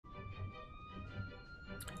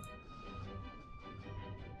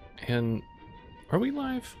And are we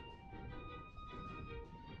live?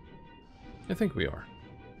 I think we are.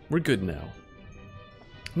 We're good now.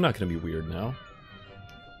 I'm not gonna be weird now.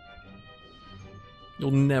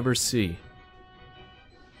 You'll never see.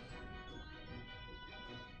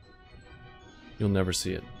 You'll never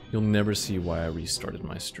see it. You'll never see why I restarted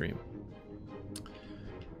my stream.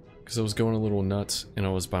 Because I was going a little nuts and I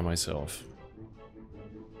was by myself.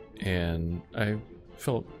 And I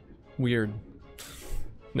felt weird.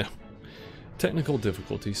 No. Technical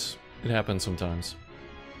difficulties. It happens sometimes.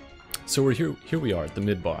 So we're here we are at the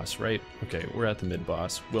mid-boss, right? Okay, we're at the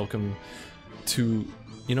mid-boss. Welcome to...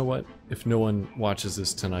 You know what? If no one watches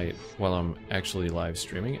this tonight while I'm actually live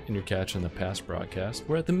streaming and you're catching the past broadcast,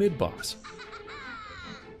 we're at the mid-boss.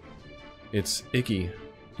 It's Iggy.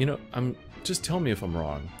 You know, just tell me if I'm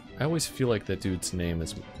wrong. I always feel like that dude's name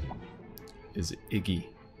is Iggy.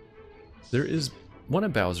 There is one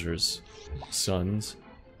of Bowser's sons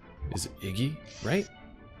is Iggy, right?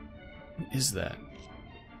 Who is that?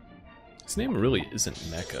 His name really isn't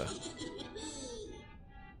Mecha.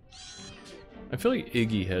 I feel like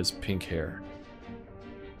Iggy has pink hair.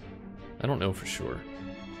 I don't know for sure.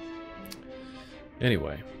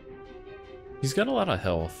 Anyway, he's got a lot of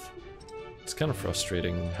health. It's kind of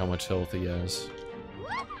frustrating how much health he has.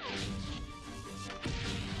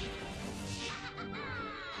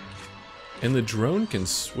 And the drone can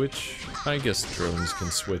switch... I guess drones can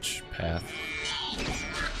switch path.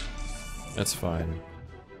 That's fine.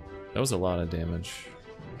 That was a lot of damage.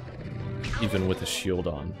 Even with the shield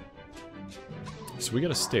on. So we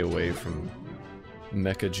gotta stay away from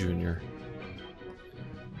Mecha Jr.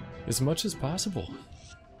 as much as possible.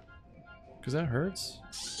 Because that hurts.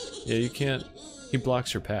 Yeah, you can't... He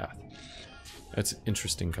blocks your path. That's an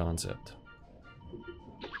interesting concept.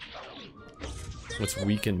 Let's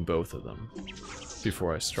weaken both of them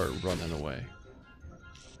before I start running away.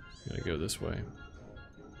 I'm gonna go this way.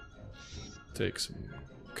 Take some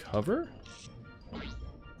cover?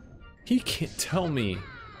 He can't tell me.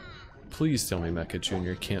 Please tell me Mecha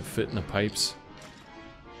Jr. can't fit in the pipes.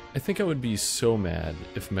 I think I would be so mad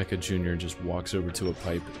if Mecha Jr. just walks over to a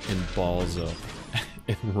pipe and balls up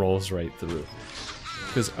and rolls right through.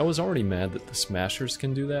 Because I was already mad that the Smashers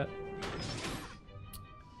can do that.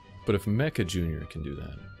 But if Mecha Jr. can do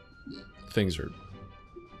that, things are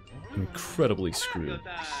incredibly screwed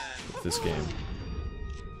with this game.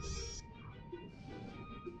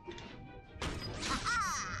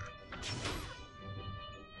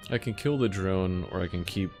 I can kill the drone, or I can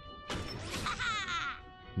keep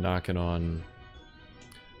knocking on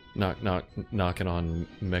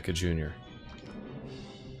Mecha Jr.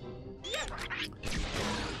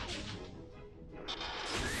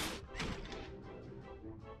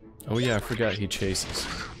 Oh yeah, I forgot he chases.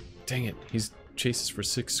 Dang it, he chases for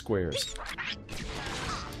 6 squares.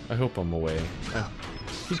 I hope I'm away. Oh,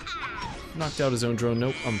 he knocked out his own drone.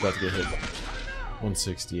 Nope, I'm about to get hit.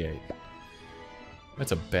 168.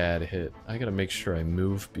 That's a bad hit. I gotta make sure I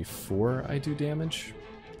move before I do damage.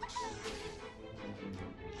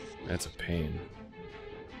 That's a pain.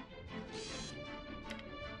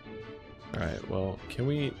 Alright, well, can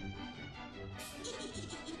we...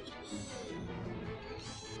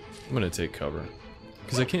 I'm gonna take cover.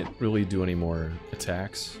 Because I can't really do any more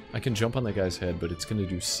attacks. I can jump on the guy's head, but it's gonna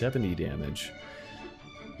do 70 damage.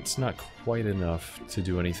 It's not quite enough to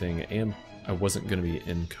do anything, and I wasn't gonna be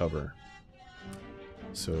in cover.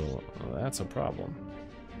 So, that's a problem.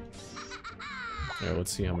 Alright,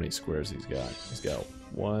 let's see how many squares he's got. He's got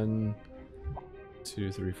 1,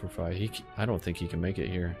 2, 3, 4, 5. I don't think he can make it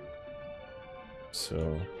here.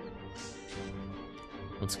 So,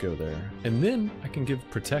 let's go there. And then I can give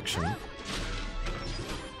protection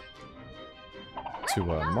to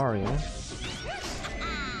Mario.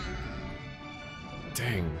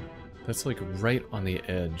 Dang, that's like right on the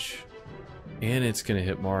edge. And it's gonna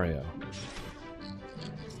hit Mario.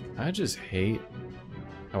 I just hate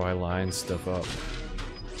how I line stuff up.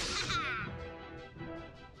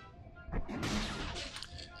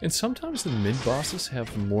 And sometimes the mid-bosses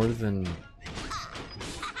have more than,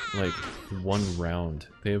 like, one round.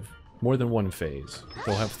 They have more than one phase.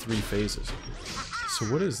 They'll have 3 phases. So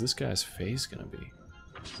what is this guy's phase gonna be?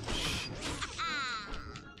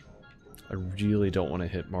 I really don't want to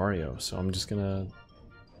hit Mario, so I'm just gonna...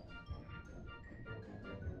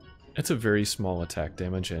 It's a very small attack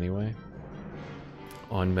damage anyway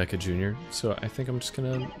on Mecha Jr., so I think I'm just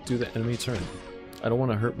gonna do the enemy turn. I don't want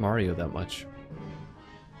to hurt Mario that much.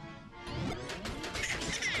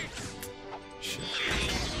 Shit.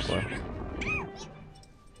 Well,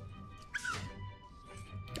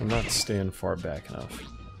 I'm not staying far back enough.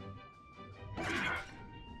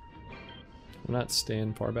 I'm not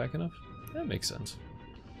staying far back enough? That makes sense.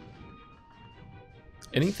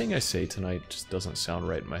 Anything I say tonight just doesn't sound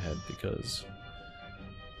right in my head because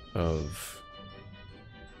of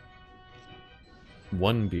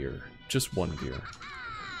one beer. Just one beer.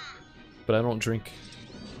 But I don't drink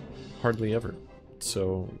hardly ever.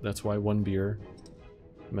 So that's why one beer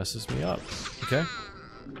messes me up. Okay?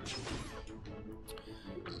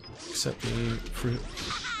 Accept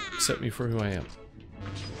me for who I am.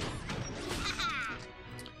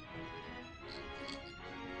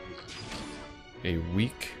 A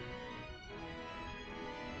weak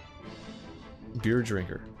beer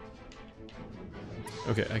drinker.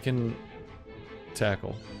 Okay, I can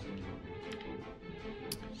tackle.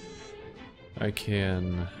 I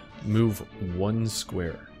can move one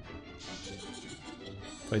square.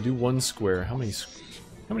 If I do one square, how many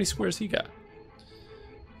squares he got?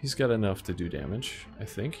 He's got enough to do damage, I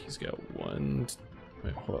think. He's got one...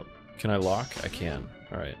 Wait, hold up. Can I lock? I can.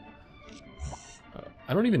 Alright.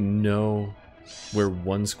 I don't even know where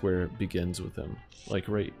one square begins with him. Like,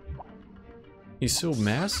 right... He's so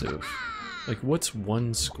massive. Like, what's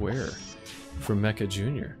one square for Mecha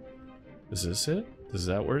Jr.? Is this it? Is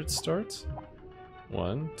that where it starts?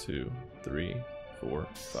 1, 2, 3, 4,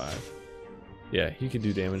 5. Yeah, he could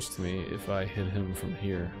do damage to me if I hit him from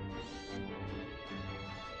here.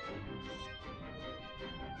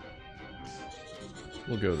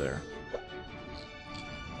 We'll go there.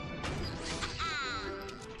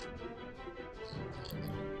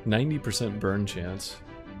 %90 burn chance.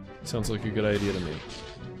 Sounds like a good idea to me.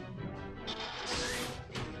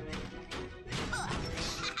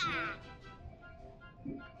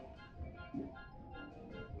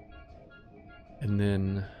 And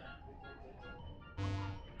then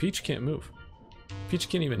Peach can't move. Peach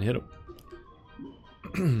can't even hit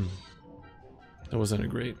him. That wasn't a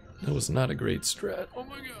great. That was not a great strat. Oh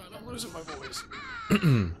my god, I'm losing my voice.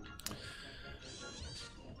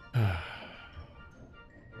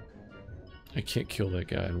 I can't kill that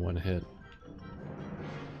guy in one hit.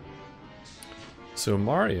 So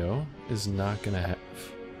Mario is not gonna have...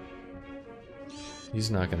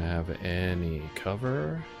 He's not gonna have any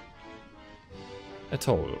cover at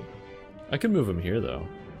all. I could move him here though.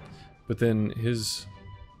 But then his...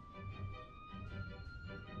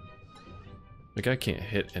 Like, I can't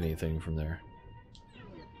hit anything from there.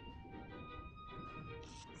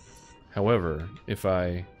 However, if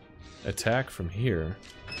I attack from here,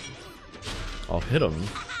 I'll hit him,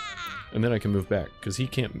 and then I can move back, because he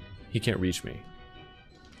can't reach me.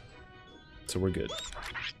 So we're good.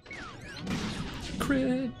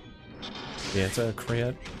 Crit! Yeah, it's a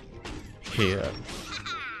crit. Hit.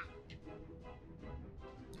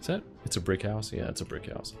 Is that? It's a brick house? Yeah, it's a brick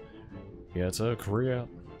house. Yeah, it's a crit.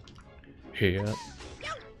 Hit.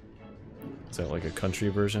 Is that like a country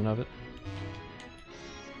version of it?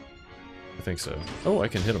 I think so. Oh, I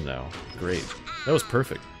can hit him now. Great. That was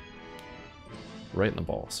perfect. Right in the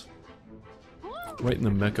balls. Right in the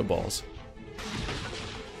mecha balls.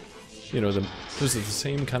 You know, those are the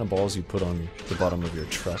same kind of balls you put on the bottom of your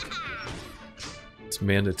truck. It's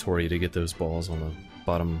mandatory to get those balls on the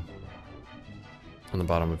bottom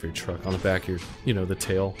of your truck. On the back of your, you know, the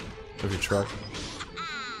tail of your truck.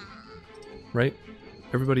 Right?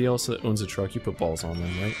 Everybody else that owns a truck, you put balls on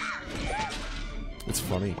them, right? It's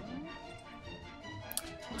funny.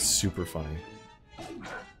 It's super funny.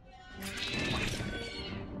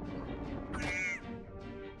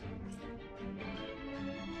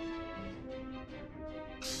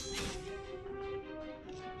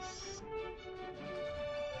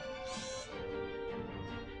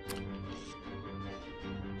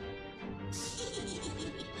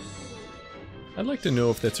 I'd like to know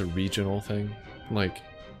if that's a regional thing. Like,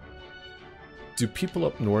 do people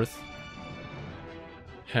up north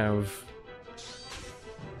have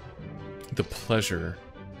the pleasure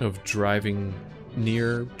of driving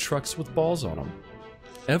near trucks with balls on them?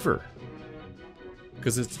 Ever?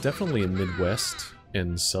 Because it's definitely a Midwest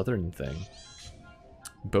and Southern thing.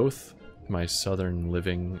 Both my Southern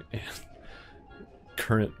living and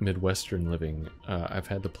current Midwestern living, I've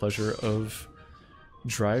had the pleasure of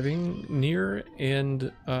driving near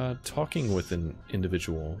and talking with an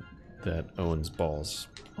individual that owns balls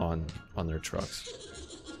on their trucks.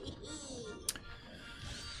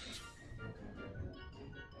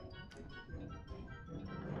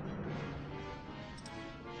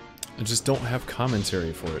 I just don't have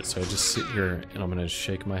commentary for it, so I just sit here and I'm gonna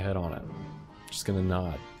shake my head on it. Just gonna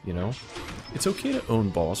nod, you know? It's okay to own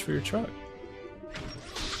balls for your truck.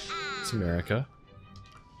 It's America,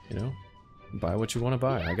 you know? Buy what you want to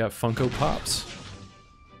buy. I got Funko Pops.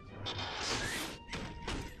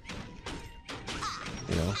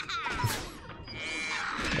 You know?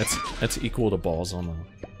 That's equal to balls on the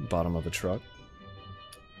bottom of a truck.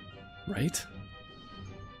 Right?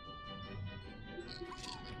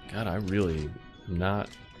 God, I really am not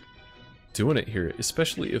doing it here,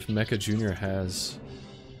 especially if Mecha Jr. has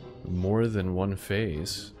more than one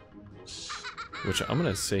phase. Which I'm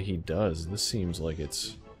gonna say he does. This seems like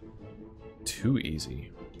it's too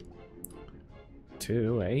easy.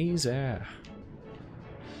 Too easy. I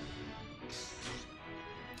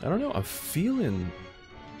don't know, I feel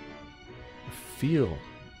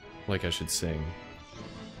like I should sing.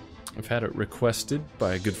 I've had it requested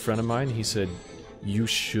by a good friend of mine. He said, you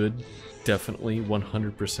should definitely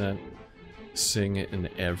 100% sing it in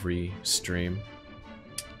every stream.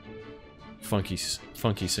 Funky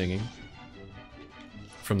singing.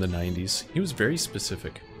 From the 90s. He was very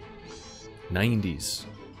specific. 90s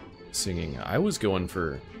singing. I was going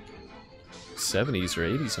for 70s or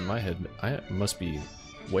 80s in my head. I must be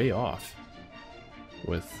way off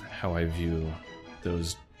with how I view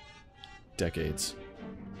those decades.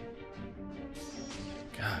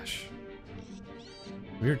 Gosh.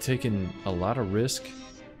 We are taking a lot of risk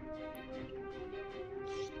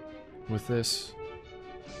with this.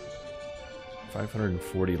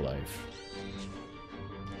 540 life.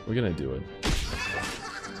 We're gonna do it.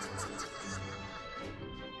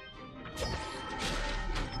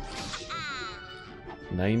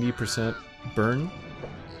 %90 burn.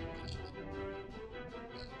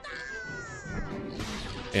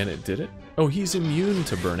 And it did it. Oh, he's immune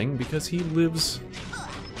to burning because he lives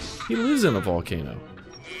in a volcano.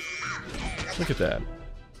 Look at that.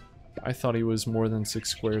 I thought he was more than 6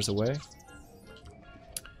 squares away.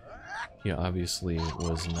 He obviously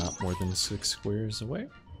was not more than 6 squares away.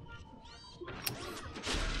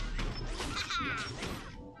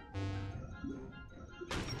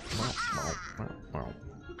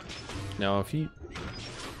 Now if he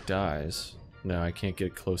dies... No, I can't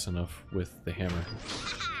get close enough with the hammer.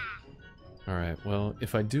 Alright, well,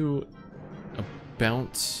 if I do a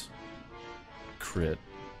bounce crit,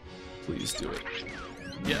 please do it.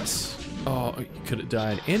 Yes! Oh, he could have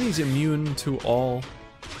died. And he's immune to all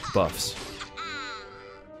buffs.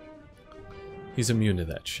 He's immune to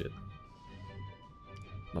that shit.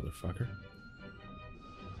 Motherfucker.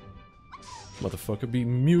 Motherfucker be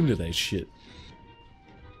immune to that shit.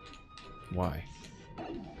 Why?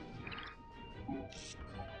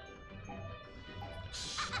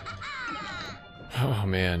 Oh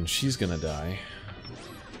man, she's gonna die.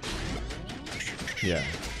 Yeah.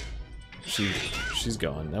 She's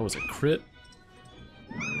gone. That was a crit.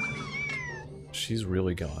 She's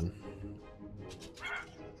really gone.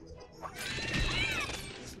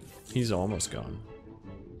 He's almost gone.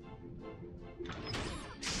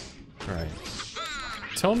 Alright.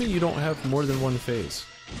 Tell me you don't have more than one phase.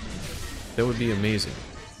 That would be amazing.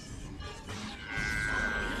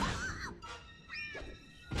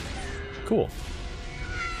 Cool.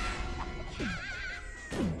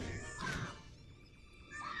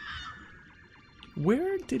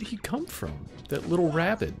 Where did he come from? That little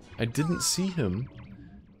rabbit. I didn't see him.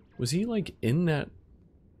 Was he like in that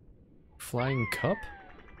flying cup?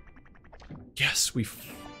 Yes, we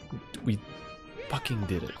fucking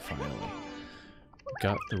did it finally.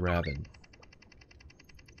 Got the rabbit.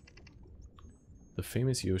 The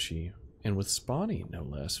famous Yoshi. And with spawning, no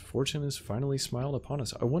less. Fortune has finally smiled upon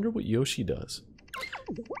us. I wonder what Yoshi does.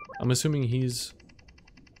 I'm assuming he's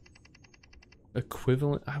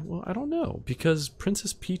equivalent. Well, I don't know. Because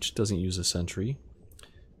Princess Peach doesn't use a sentry.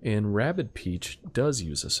 And Rabbid Peach does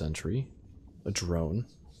use a sentry. A drone.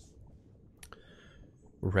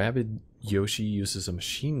 Rabbid Yoshi uses a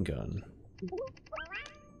machine gun.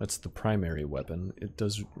 That's the primary weapon. It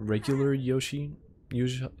does regular Yoshi...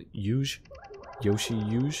 Yoshi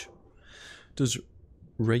use? Does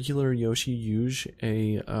regular Yoshi use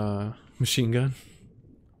a machine gun?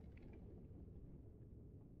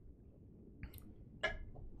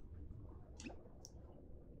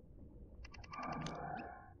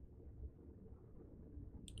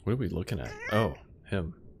 What are we looking at? Oh,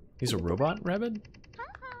 him. He's a robot rabbit?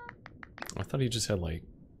 I thought he just had like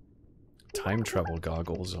time travel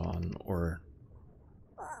goggles on, or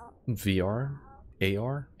VR?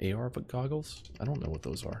 AR goggles? I don't know what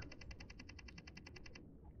those are.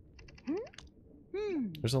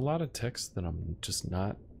 There's a lot of text that I'm just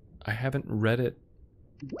not... I haven't read it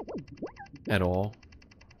at all.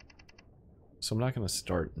 So I'm not going to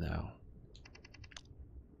start now.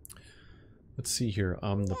 Let's see here.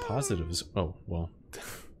 The positives... Oh, well.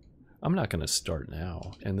 I'm not going to start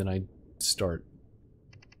now. And then I start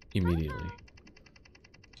immediately.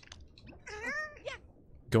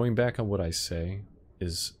 Going back on what I say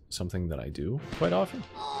is something that I do quite often.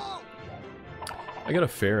 I got a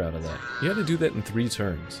fair out of that. You had to do that in 3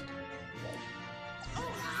 turns.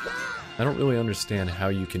 I don't really understand how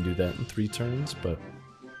you can do that in 3 turns, but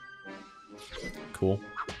cool.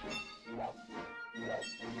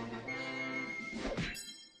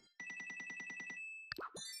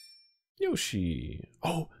 Yoshi.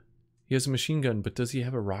 Oh, he has a machine gun, but does he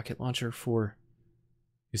have a rocket launcher for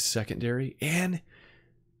his secondary? And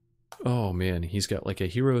oh man, he's got like a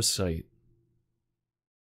hero's sight.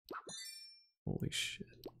 Holy shit.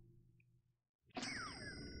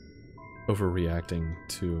 Overreacting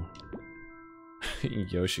to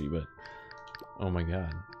Yoshi, but oh my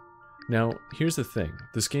god. Now, here's the thing.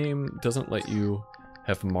 This game doesn't let you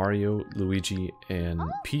have Mario, Luigi, and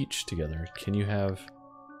Peach together. Can you have...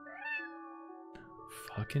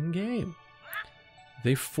 Fucking game.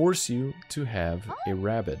 They force you to have a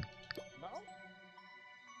Rabbid.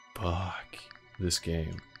 Fuck this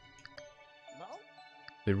game.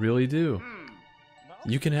 They really do.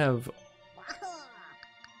 You can have...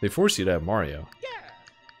 They force you to have Mario.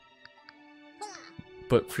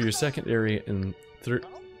 But for your secondary and third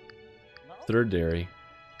dairy...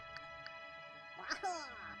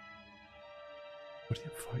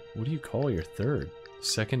 What do you call your third?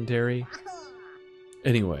 Secondary?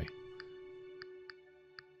 Anyway.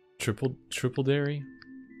 Triple dairy?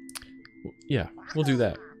 Yeah, we'll do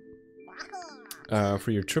that.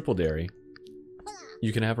 For your triple dairy,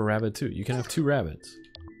 you can have a rabbit too. You can have 2 rabbits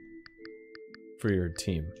for your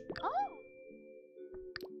team.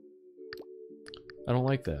 I don't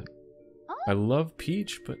like that. I love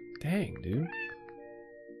Peach, but dang, dude.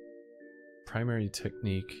 Primary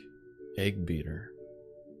technique, egg beater.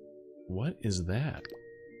 What is that?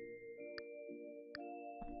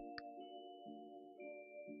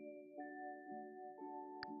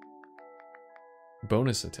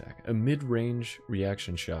 Bonus attack. A mid-range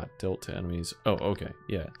reaction shot dealt to enemies. Oh, okay.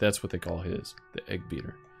 Yeah, that's what they call his. The egg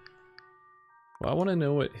beater. Well, I want to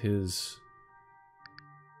know what his...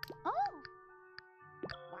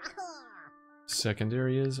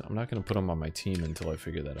 secondary is. I'm not going to put him on my team until I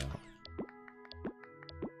figure that out.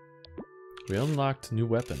 We unlocked new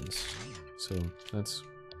weapons, so that's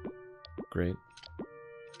great.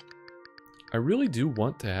 I really do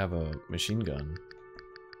want to have a machine gun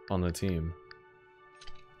on the team.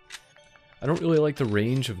 I don't really like the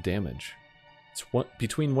range of damage. It's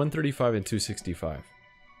between 135 and 265.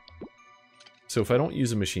 So if I don't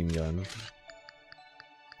use a machine gun,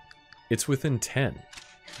 it's within 10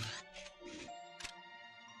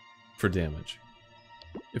 for damage.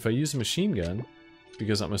 If I use a machine gun,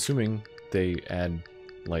 because I'm assuming they add,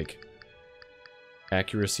 like,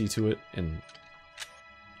 accuracy to it, and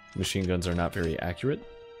machine guns are not very accurate,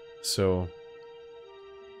 so...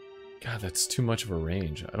 God, that's too much of a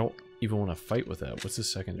range. I don't even want to fight with that. What's the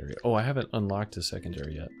secondary? Oh, I haven't unlocked a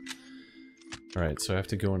secondary yet. Alright, so I have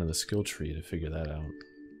to go into the skill tree to figure that out.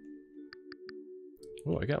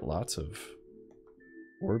 Oh, I got lots of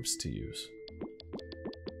orbs to use.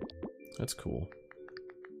 That's cool.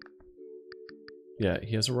 Yeah,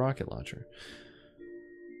 he has a rocket launcher.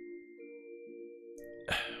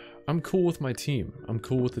 I'm cool with my team. I'm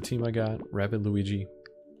cool with the team I got. Rabbid Luigi.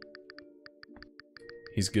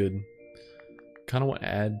 He's good. Kind of want to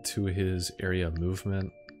add to his area of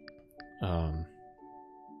movement.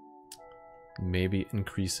 Maybe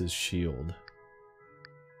increase his shield.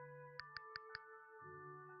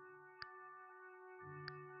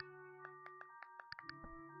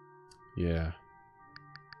 Yeah.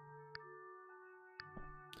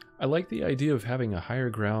 I like the idea of having a high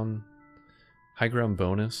ground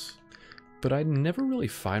bonus, but I never really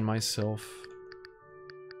find myself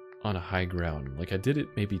on a high ground. Like, I did it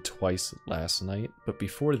maybe twice last night, but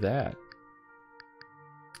before that,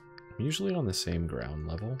 I'm usually on the same ground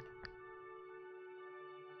level.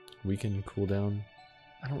 Weaken cooldown.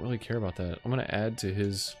 I don't really care about that. I'm gonna add to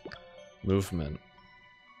his movement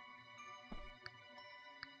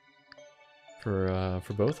for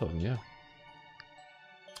both of them, yeah.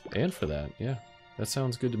 And for that, yeah. That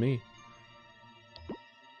sounds good to me.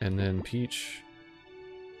 And then Peach.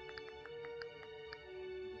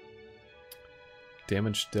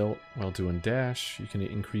 Damage dealt while doing dash. You can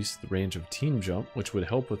increase the range of team jump, which would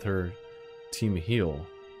help with her team heal.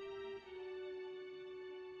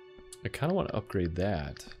 I kind of want to upgrade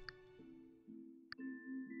that.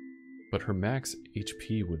 But her max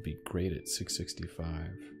HP would be great at 665.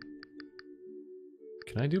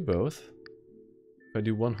 Can I do both? If I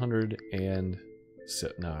do 100 and...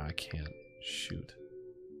 Nah, I can't. Shoot.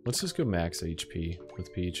 Let's just go max HP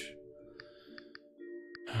with Peach.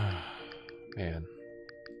 Man.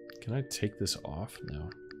 Can I take this off? No.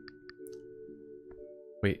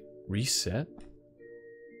 Wait, reset?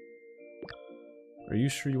 Are you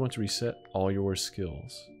sure you want to reset all your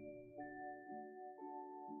skills?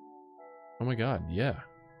 Oh my god, yeah.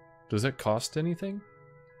 Does that cost anything?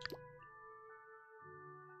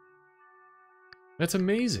 That's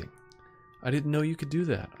amazing. I didn't know you could do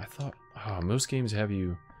that. I thought, most games have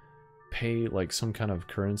you pay like some kind of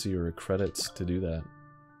currency or credits to do that.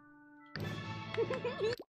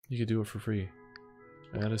 You could do it for free.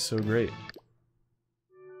 That is so great.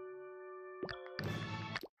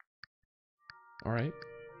 Alright.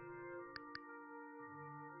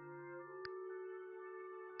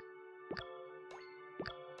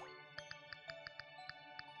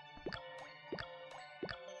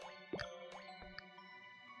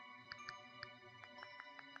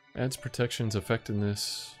 Adds protection's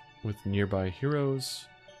effectiveness with nearby heroes.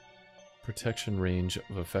 Protection range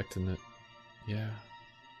of effectiveness. Yeah.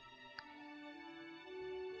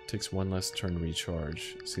 Takes one less turn to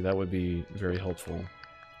recharge. See, that would be very helpful.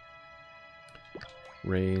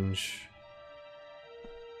 Range.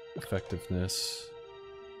 Effectiveness.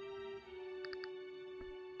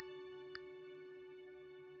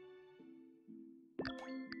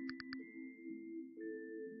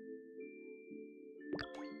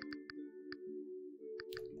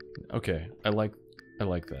 Okay, I like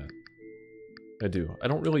that. I do. I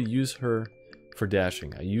don't really use her for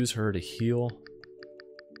dashing. I use her to heal.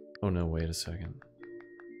 Oh no, wait a second.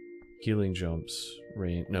 Healing jumps,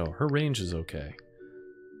 range. No, her range is okay.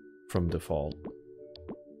 From default.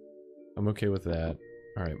 I'm okay with that.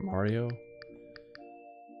 Alright, Mario.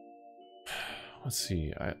 Let's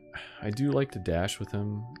see. I do like to dash with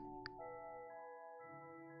him.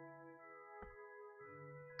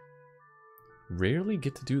 Rarely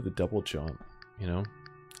get to do the double jump, you know?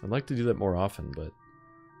 I'd like to do that more often, but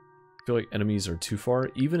I feel like enemies are too far.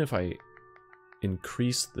 Even if I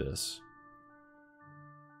increase this,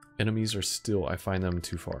 enemies are still, I find them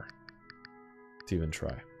too far to even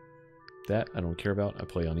try. That I don't care about. I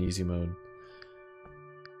play on easy mode.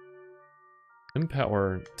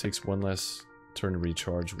 Empower takes one less turn to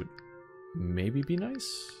recharge would maybe be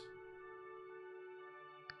nice.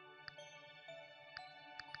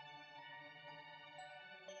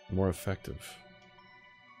 More effective.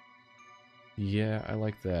 Yeah, I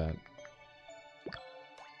like that.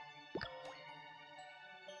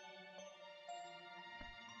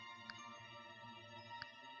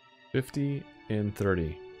 $50 and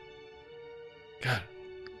 $30. God.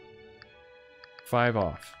 5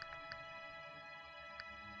 off.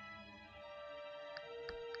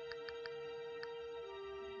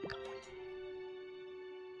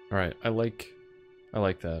 Alright, I like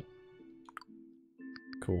that.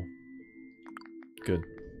 Cool. Good.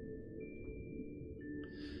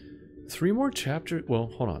 3 more chapters. Well,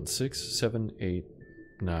 hold on. 6, 7, 8,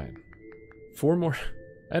 9. 4 more.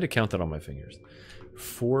 I had to count that on my fingers.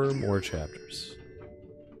 4 more chapters.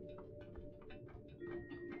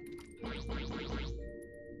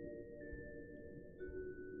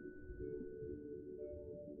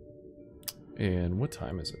 And what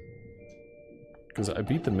time is it? Because I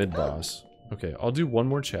beat the mid-boss. Okay, I'll do 1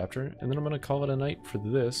 more chapter, and then I'm going to call it a night for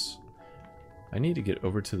this. I need to get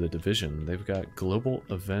over to the division. They've got global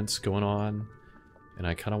events going on, and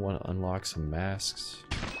I kind of want to unlock some masks.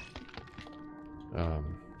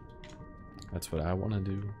 That's what I want to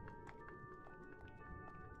do.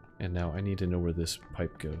 And now I need to know where this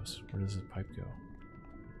pipe goes. Where does this pipe go?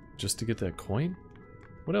 Just to get that coin?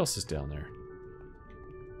 What else is down there?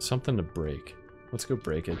 Something to break. Let's go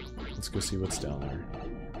break it. Let's go see what's down there.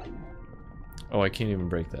 Oh, I can't even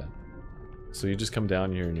break that. So you just come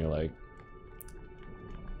down here and you're like,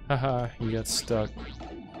 haha, you got stuck.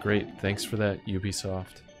 Great, thanks for that,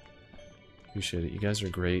 Ubisoft. Appreciate it. You guys are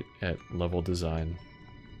great at level design.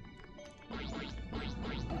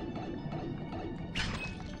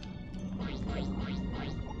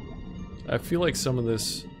 I feel like some of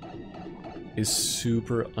this is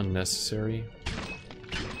super unnecessary.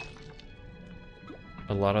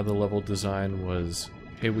 A lot of the level design was,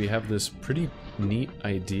 hey, we have this pretty neat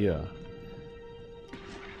idea.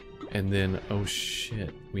 And then, oh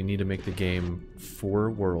shit, we need to make the game 4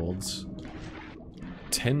 worlds.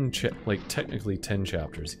 10 like technically 10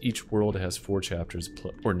 chapters. Each world has 4 chapters,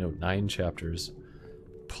 or no, 9 chapters,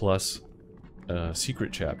 plus a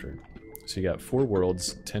secret chapter. So you got 4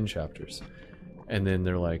 worlds, 10 chapters. And then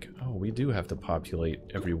they're like, oh, we do have to populate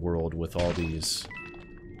every world with all these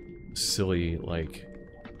silly, like,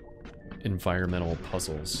 environmental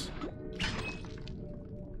puzzles.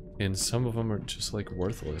 And some of them are just, like,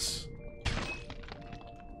 worthless.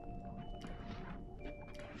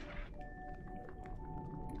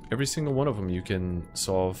 Every single one of them you can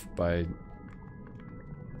solve by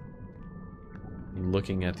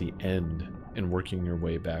looking at the end and working your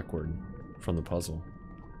way backward from the puzzle.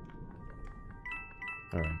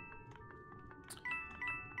 Alright.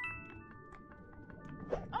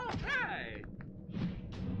 Okay.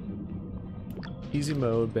 Easy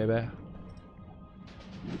mode, baby.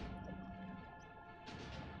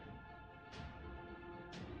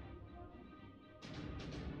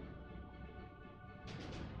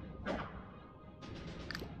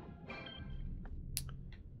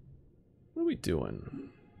 What are we doing?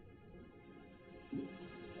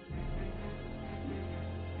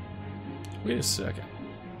 Wait a second.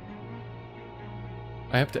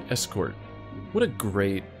 I have to escort. What a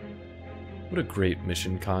great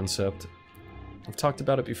mission concept. I've talked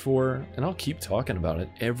about it before, and I'll keep talking about it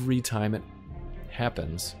every time it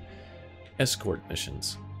happens. Escort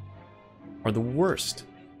missions are the worst.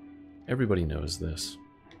 Everybody knows this.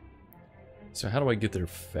 So how do I get there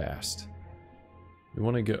fast? We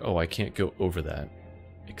want to go... Oh, I can't go over that.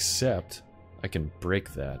 Except I can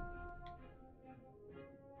break that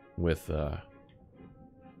with the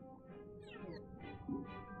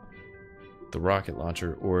rocket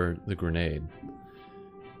launcher or the grenade.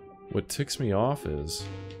 What ticks me off is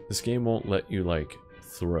this game won't let you, like,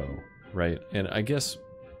 throw, right? And I guess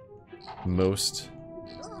most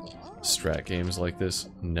strat games like this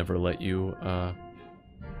never let you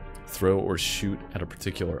throw or shoot at a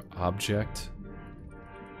particular object.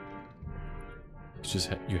 It's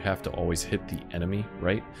just you have to always hit the enemy,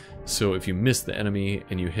 right? So if you miss the enemy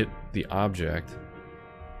and you hit the object,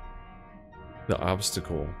 the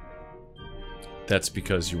obstacle, that's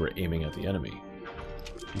because you were aiming at the enemy.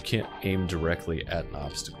 You can't aim directly at an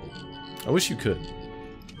obstacle. I wish you could.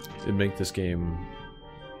 It'd make this game,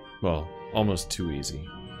 well, almost too easy.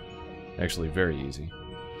 Actually, very easy.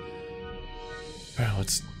 Alright,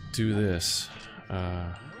 let's do this.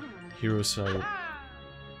 Hero sight.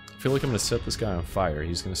 I feel like I'm going to set this guy on fire.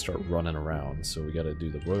 He's going to start running around. So we got to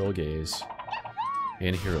do the royal gaze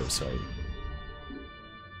and hero sight.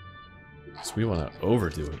 So we want to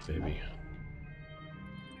overdo it, baby.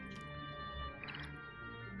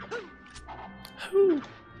 Hoo!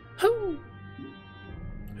 Hoo!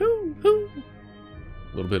 Hoo! Hoo!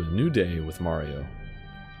 A little bit of New Day with Mario.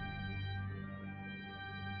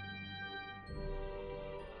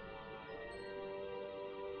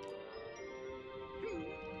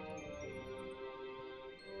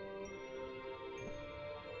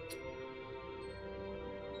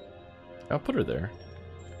 I'll put her there.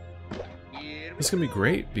 This is gonna be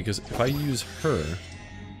great because if I use her,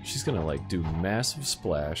 she's gonna like do massive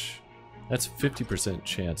splash. That's 50%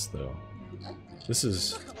 chance though. This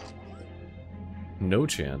is no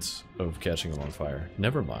chance of catching him on fire.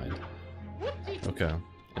 Never mind. Okay.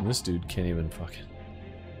 And this dude can't even fucking...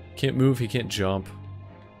 Can't move, he can't jump.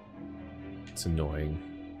 It's annoying.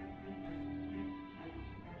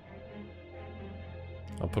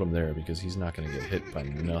 I'll put him there because he's not gonna get hit by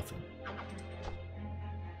nothing.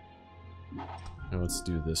 Now let's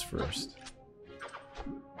do this first.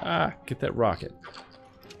 Ah, get that rocket.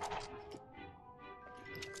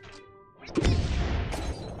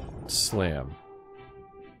 Slam.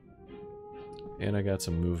 And I got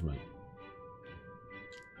some movement.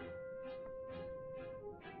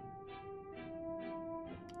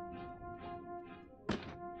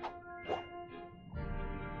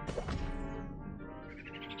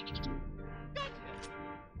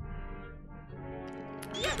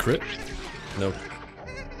 Crit? Nope.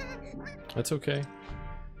 That's okay.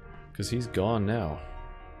 Because he's gone now.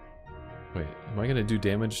 Wait, am I going to do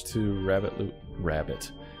damage to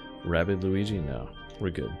Rabbid Luigi? No. We're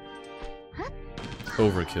good.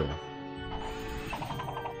 Overkill.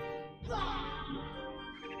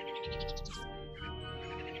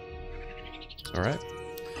 Alright.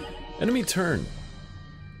 Enemy turn.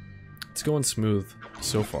 It's going smooth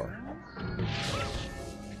so far.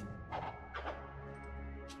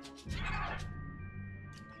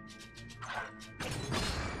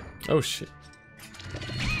 Oh shit.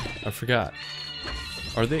 I forgot.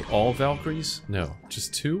 Are they all Valkyries? No,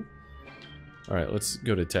 just two? Alright, let's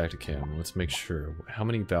go to Tacticam. Let's make sure. How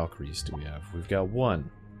many Valkyries do we have? We've got one.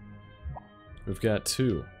 We've got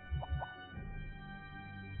two.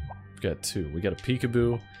 We've got two. We got a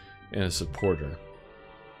peekaboo and a supporter.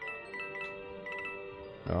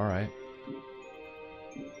 Alright.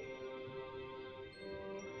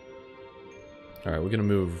 Alright, we're gonna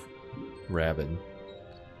move Rabbid.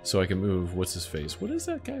 So I can move, what's his face? What is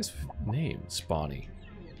that guy's name? Spawny.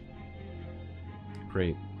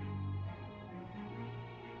 Great.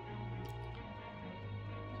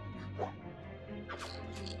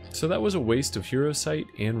 So that was a waste of Hero Sight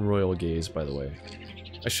and Royal Gaze, by the way.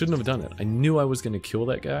 I shouldn't have done it. I knew I was going to kill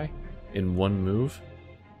that guy in one move.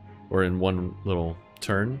 Or in one little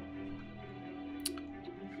turn.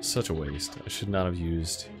 Such a waste. I should not have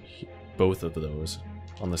used both of those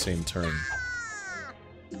on the same turn.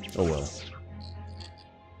 Oh well.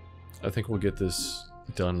 I think we'll get this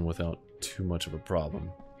done without too much of a problem.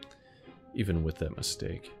 Even with that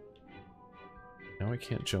mistake. Now I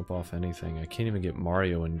can't jump off anything. I can't even get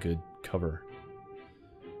Mario in good cover.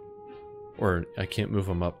 Or I can't move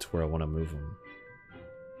him up to where I want to move him.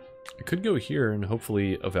 I could go here and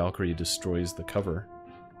hopefully a Valkyrie destroys the cover.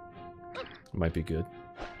 Might be good.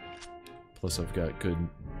 Plus I've got good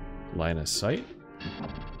line of sight.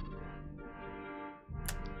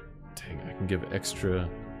 Dang, I can give extra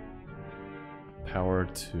power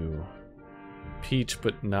to Peach,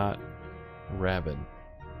 but not Rabbid.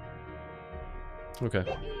 Okay.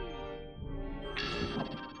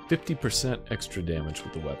 50% extra damage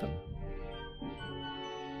with the weapon.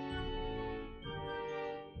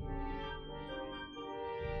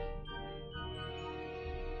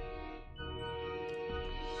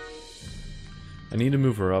 I need to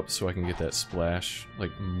move her up so I can get that splash,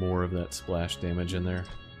 like more of that splash damage in there.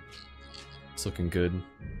 It's looking good.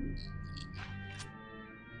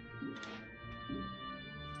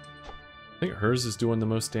 I think hers is doing the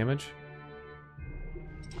most damage.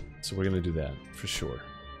 So we're gonna do that, for sure.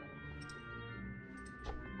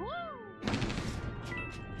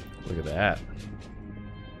 Look at that.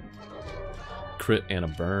 Crit and a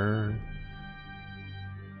burn.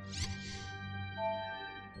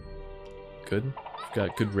 Good. We've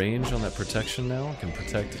got good range on that protection now. Can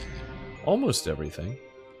protect almost everything.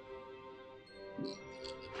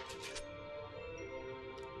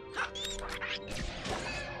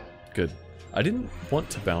 Good. I didn't want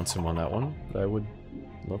to bounce him on that one, but I would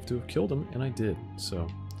love to have killed him, and I did. So,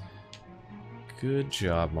 good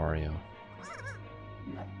job, Mario.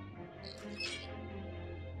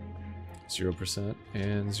 0%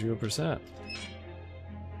 and 0%.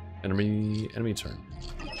 Enemy turn.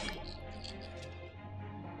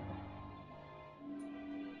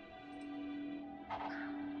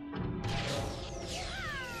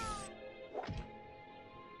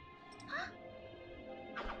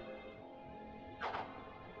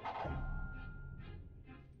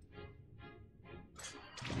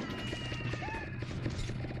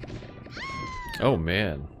 Oh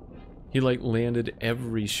man, he like landed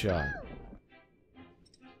every shot.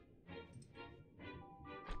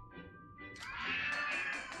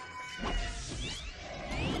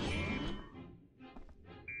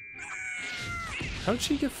 How did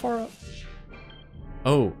she get far up?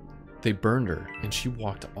 Oh, they burned her and she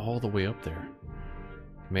walked all the way up there.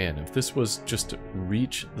 Man, if this was just to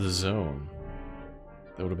reach the zone,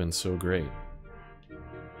 that would have been so great.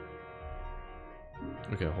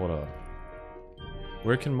 Okay, hold up.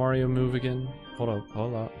 Where can Mario move again?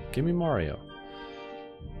 Hold up. Give me Mario.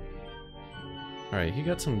 Alright, he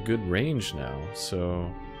got some good range now,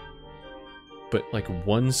 so... But like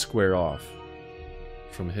one square off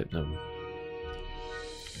from hitting him.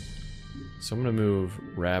 So I'm gonna move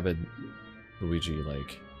Rabbid Luigi,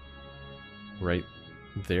 like, right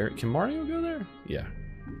there. Can Mario go there? Yeah.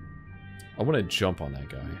 I want to jump on that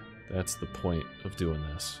guy. That's the point of doing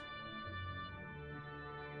this.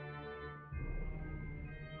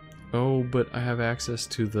 Oh, but I have access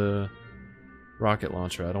to the rocket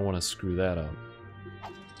launcher. I don't want to screw that up.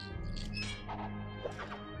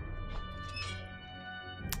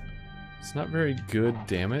 It's not very good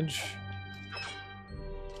damage.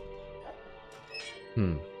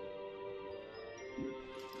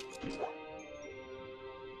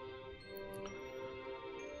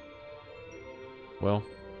 Well,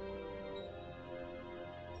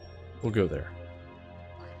 we'll go there.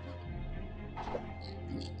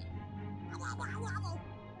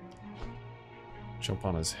 Jump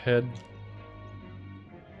on his head.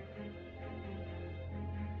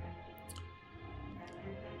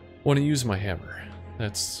 Want to use my hammer.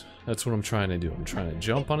 That's what I'm trying to do. I'm trying to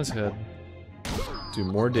jump on his head, do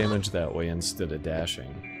more damage that way instead of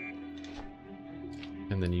dashing,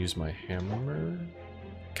 and then use my hammer.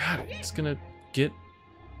 God, it's gonna get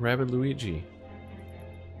Rabbid Luigi.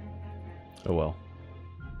 Oh well.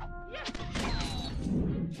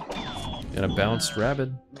 And a bounced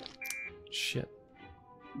Rabbid. Shit.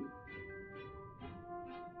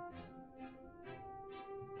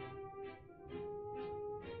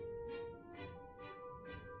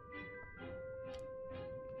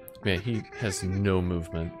 Man, he has no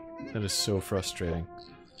movement. That is so frustrating.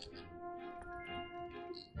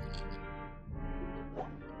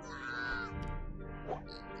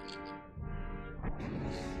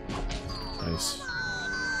 Nice.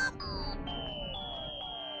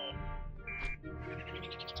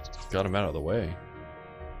 Got him out of the way.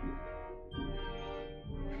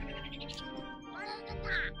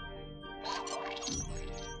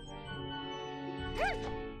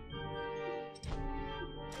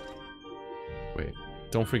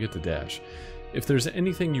 Don't forget to dash. If there's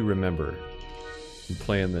anything you remember in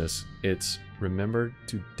playing this, it's remember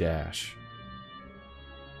to dash.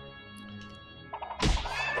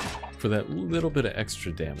 For that little bit of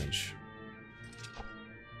extra damage.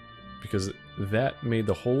 Because that made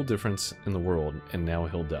the whole difference in the world, and now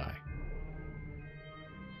he'll die.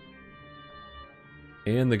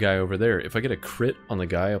 And the guy over there, if I get a crit on the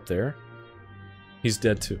guy up there, he's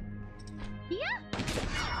dead too.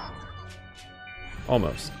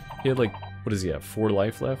 Almost. He had like, what does he have, 4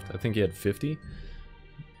 life left? I think he had 50.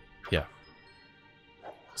 Yeah.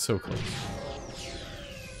 So close.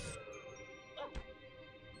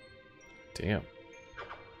 Damn.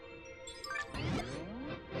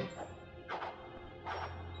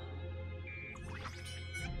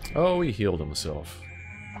 Oh, he healed himself.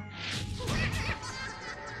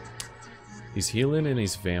 He's healing and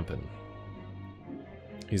he's vamping.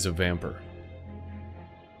 He's a vamper.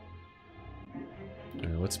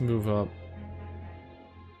 Alright, let's move up.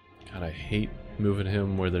 God, I hate moving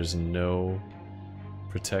him where there's no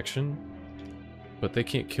protection. But they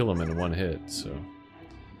can't kill him in one hit, so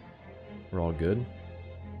we're all good.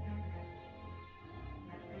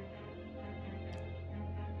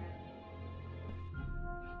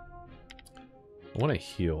 I want to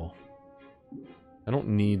heal. I don't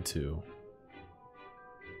need to.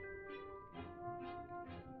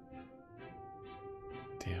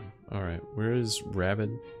 Damn. Alright, where is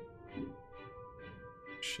Rabbid?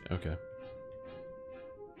 Shit, okay.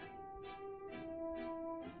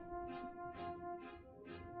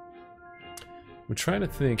 I'm trying to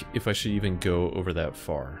think if I should even go over that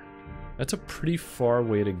far. That's a pretty far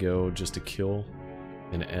way to go just to kill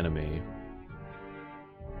an enemy.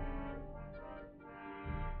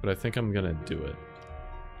 But I think I'm gonna do it.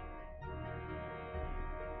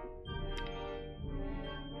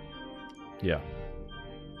 Yeah.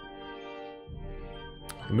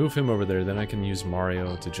 Move him over there, then I can use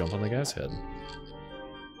Mario to jump on the guy's head.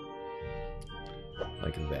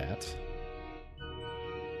 Like that.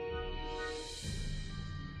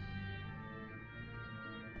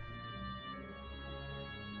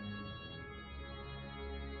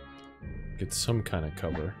 Get some kind of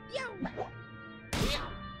cover.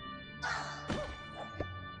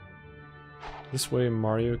 This way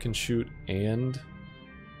Mario can shoot and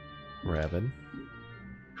Rabbid.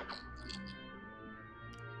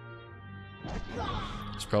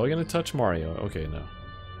 He's probably gonna touch Mario. Okay, no.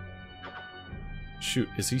 Shoot,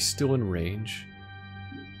 is he still in range?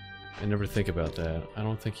 I never think about that. I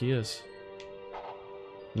don't think he is.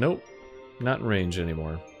 Nope, not in range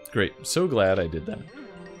anymore. Great, so glad I did that.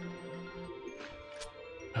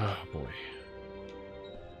 Oh boy.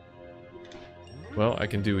 Well, I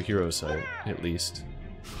can do a hero sight, at least.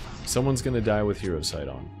 Someone's gonna die with hero sight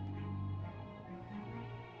on.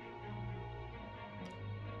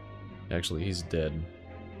 Actually, he's dead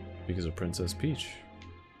because of Princess Peach.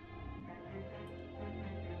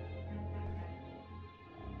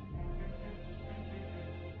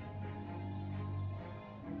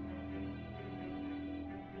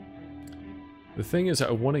 The thing is,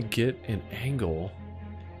 I want to get an angle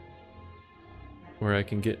where I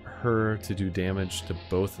can get her to do damage to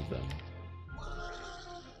both of them.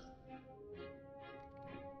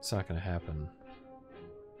 It's not gonna happen.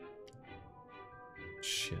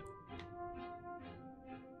 Shit.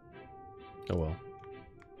 Oh well.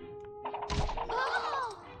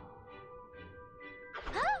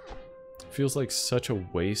 Feels like such a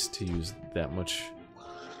waste to use that much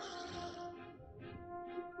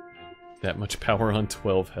power on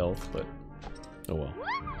 12 health, but oh well.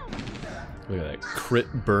 Look at that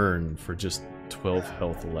crit burn for just 12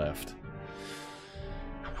 health left.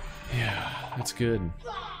 Yeah, that's good.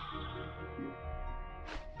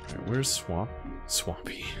 Alright, where's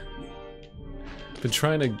Swampy? Been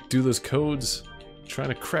trying to do those codes, trying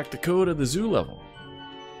to crack the code of the zoo level.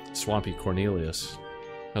 Swampy Cornelius.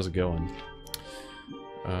 How's it going?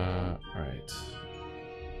 Alright.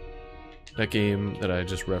 That game that I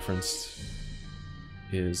just referenced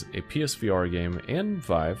is a PSVR game, and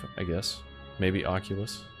Vive, I guess. Maybe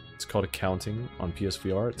Oculus. It's called Accounting on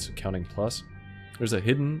PSVR. It's Accounting Plus. There's a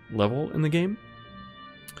hidden level in the game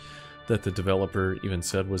that the developer even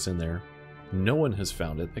said was in there. No one has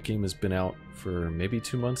found it. The game has been out for maybe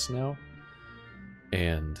 2 months now.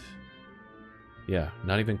 And yeah,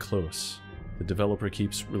 not even close. The developer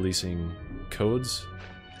keeps releasing codes.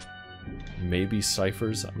 Maybe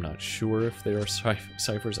ciphers. I'm not sure if they are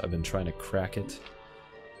ciphers. I've been trying to crack it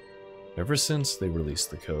ever since they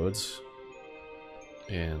released the codes.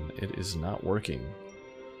 And it is not working.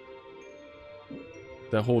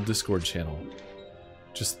 That whole Discord channel.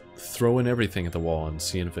 Just throwing everything at the wall and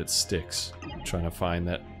seeing if it sticks. Trying to find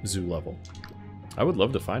that zoo level. I would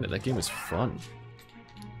love to find it. That game is fun.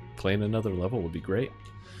 Playing another level would be great.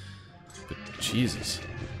 But Jesus.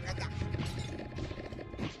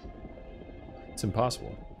 It's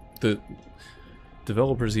impossible. The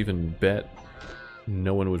developers even bet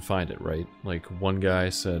no one would find it, right? Like, one guy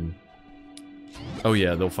said, oh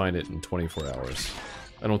yeah, they'll find it in 24 hours.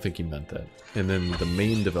 I don't think he meant that. And then the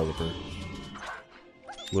main developer,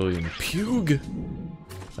 William Pugh.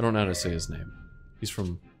 I don't know how to say his name. He's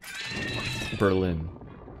from Berlin.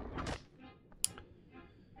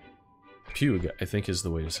 Pugh, I think is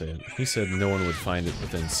the way to say it. He said no one would find it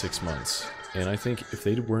within 6 months. And I think if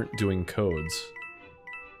they weren't doing codes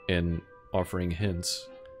and offering hints,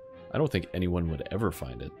 I don't think anyone would ever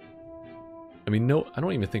find it. I mean, no, I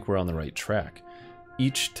don't even think we're on the right track.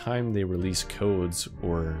 Each time they release codes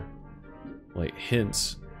or, like,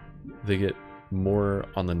 hints, they get more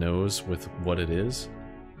on the nose with what it is.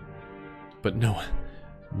 But no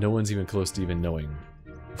one's even close to even knowing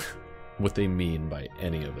what they mean by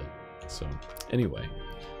any of it. So, anyway,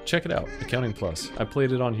 check it out, Accounting Plus. I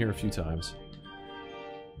played it on here a few times.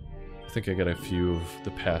 I think I got a few of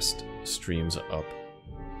the past streams up.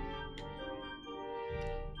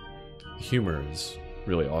 The humor is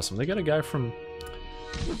really awesome. They got a guy from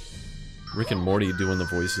Rick and Morty doing the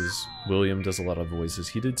voices. William does a lot of voices.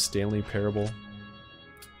 He did Stanley Parable.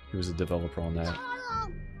 He was a developer on that.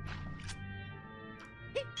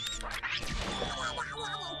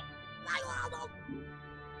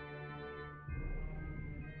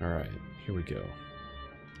 Alright, here we go.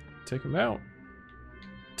 Take him out.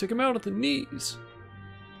 Take him out at the knees.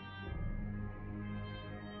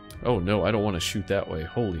 Oh no, I don't want to shoot that way.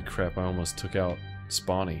 Holy crap, I almost took out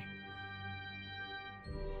Spawny.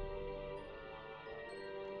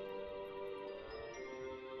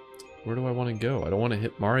 Where do I want to go? I don't want to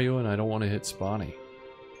hit Mario and I don't want to hit Spawny.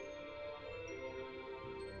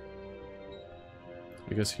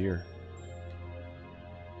 I guess here.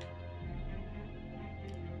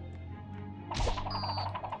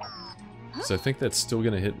 So I think that's still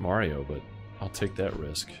going to hit Mario, but I'll take that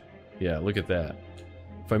risk. Yeah, look at that.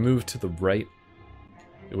 If I moved to the right,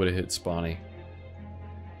 it would have hit Spawny.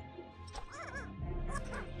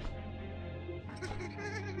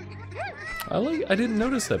 I didn't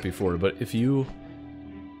notice that before, but if you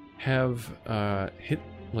have hit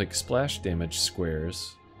like splash damage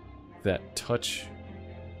squares that touch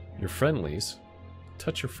your friendlies,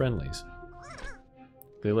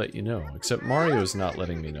 they let you know. Except Mario's not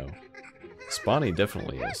letting me know. Spawny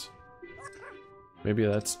definitely is. Maybe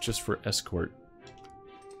that's just for escort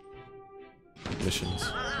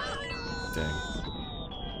missions.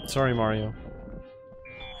 Dang. Sorry, Mario.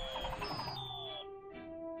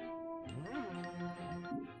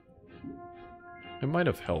 It might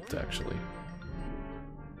have helped, actually.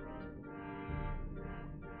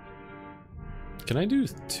 Can I do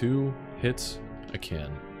 2 hits? I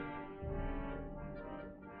can.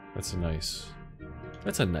 That's a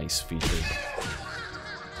nice feature.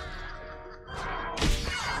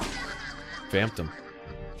 Vamped him.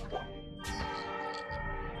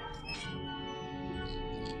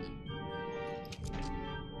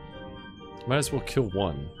 Might as well kill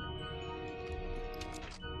one.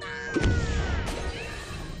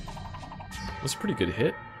 That's a pretty good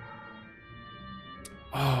hit.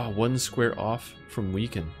 Ah, oh, 1 square off from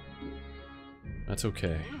weaken. That's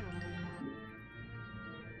okay.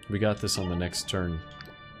 We got this on the next turn.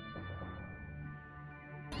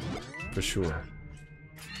 For sure.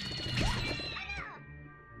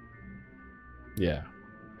 Yeah.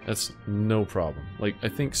 That's no problem. Like, I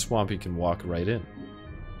think Swampy can walk right in.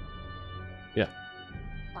 Yeah.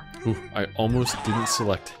 Ooh, I almost didn't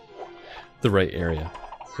select the right area.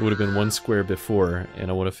 It would have been 1 square before, and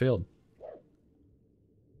I would have failed.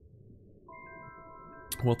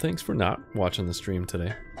 Well, thanks for not watching the stream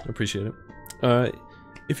today. I appreciate it.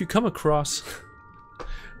 If you come across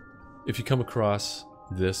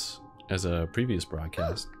this as a previous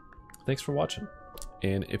broadcast, thanks for watching.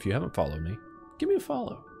 And if you haven't followed me, give me a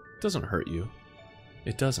follow. It doesn't hurt you.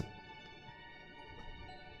 It doesn't.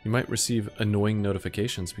 You might receive annoying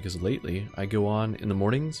notifications because lately I go on in the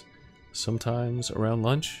mornings, sometimes around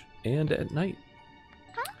lunch, and at night.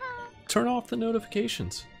 Turn off the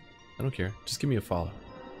notifications. I don't care. Just give me a follow.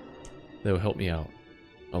 That will help me out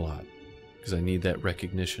a lot because I need that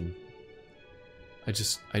recognition. I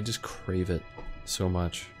just crave it so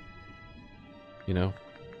much. You know?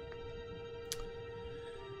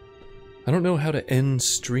 I don't know how to end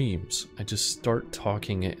streams. I just start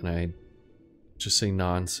talking and I just say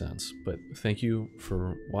nonsense. But thank you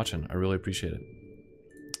for watching. I really appreciate it.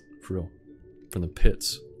 For real. From the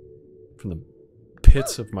pits from the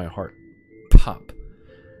pits of my heart. Pop.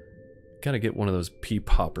 Gotta get one of those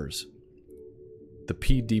P-poppers. The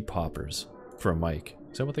PD poppers for a mic.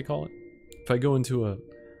 Is that what they call it? If I go into a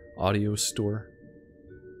audio store,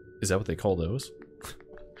 is that what they call those?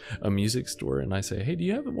 A music store, and I say, hey, do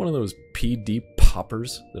you have one of those PD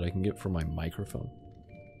poppers that I can get for my microphone?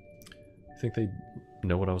 I think they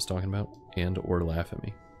know what I was talking about and or laugh at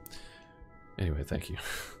me. Anyway, thank you.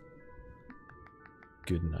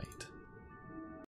 Good night.